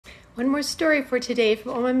One more story for today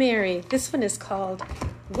from Oma Mary. This one is called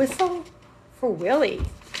Whistle for Willie.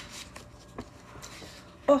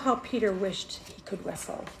 Oh, how Peter wished he could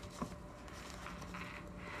whistle.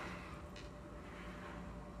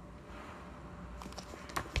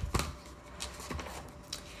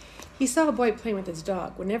 He saw a boy playing with his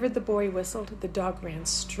dog. Whenever the boy whistled, the dog ran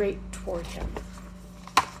straight toward him.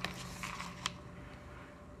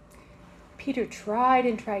 Peter tried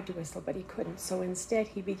and tried to whistle, but he couldn't, so instead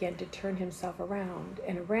he began to turn himself around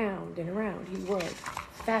and around and around. He whirled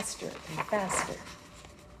faster and faster.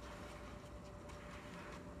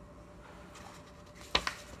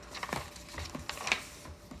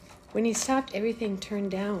 When he stopped, everything turned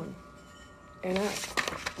down and up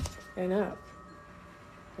and up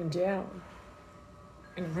and down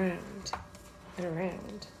and around and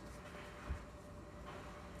around.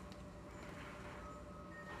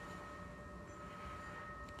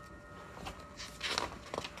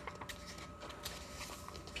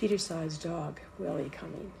 Peter saw his dog, Willie,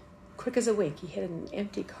 coming. Quick as a wink, he hit an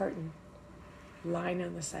empty carton lying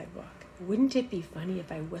on the sidewalk. Wouldn't it be funny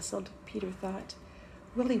if I whistled, Peter thought.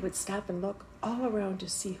 Willie would stop and look all around to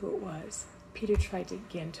see who it was. Peter tried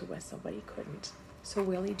again to whistle, but he couldn't. So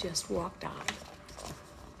Willie just walked on.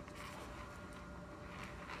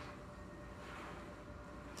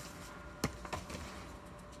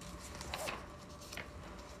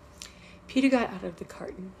 Peter got out of the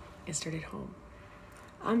carton and started home.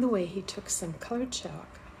 On the way, he took some colored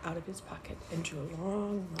chalk out of his pocket and drew a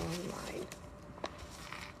long, long line.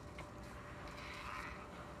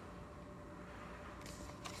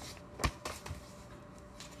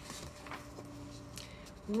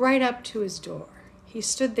 Right up to his door. He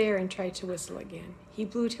stood there and tried to whistle again. He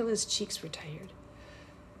blew till his cheeks were tired.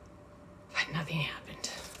 But nothing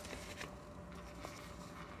happened.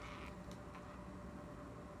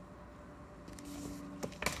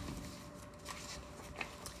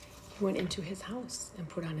 He went into his house and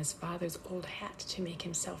put on his father's old hat to make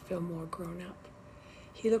himself feel more grown up.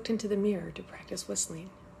 He looked into the mirror to practice whistling.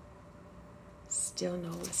 Still no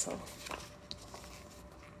whistle.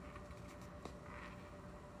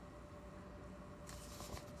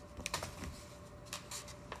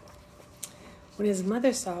 When his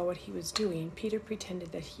mother saw what he was doing, Peter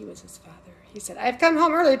pretended that he was his father. He said, "I've come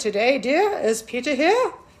home early today, dear. Is Peter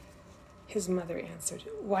here?" His mother answered,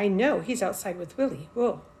 "Why, no, he's outside with Willie."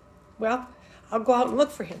 "Oh, well, I'll go out and look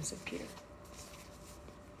for him," said Peter.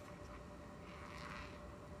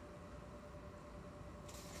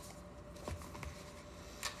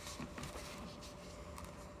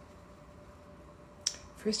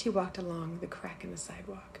 First he walked along the crack in the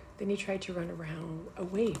sidewalk. Then he tried to run around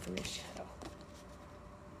away from his shadow.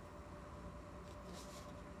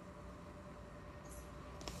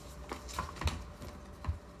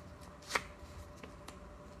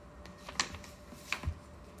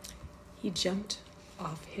 He jumped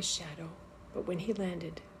off his shadow, but when he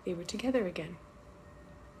landed, they were together again.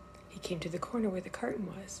 He came to the corner where the carton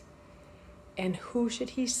was, and who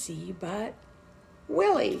should he see but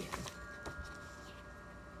Willie?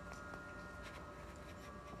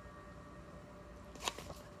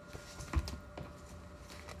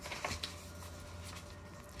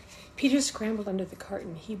 Peter scrambled under the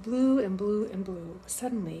carton. He blew and blew and blew.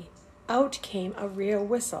 Suddenly, out came a real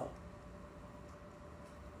whistle.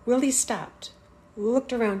 Willie stopped,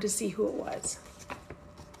 looked around to see who it was.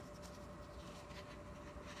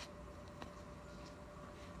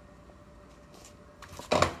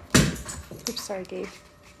 Oops, sorry, Gabe.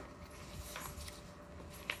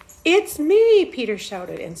 "It's me," Peter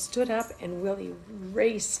shouted and stood up, and Willie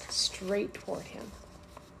raced straight toward him.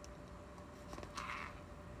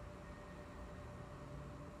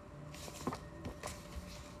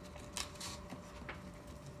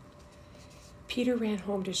 Peter ran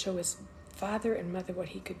home to show his father and mother what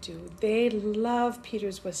he could do. They loved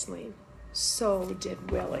Peter's whistling. So did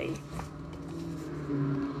Willie.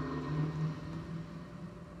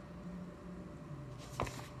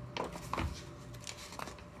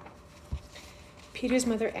 Peter's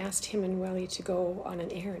mother asked him and Willie to go on an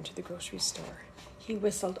errand to the grocery store. He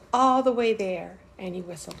whistled all the way there, and he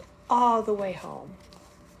whistled all the way home.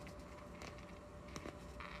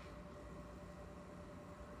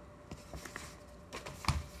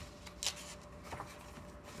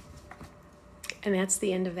 And that's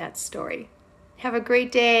the end of that story. Have a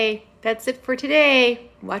great day. That's it for today.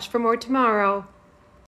 Watch for more tomorrow.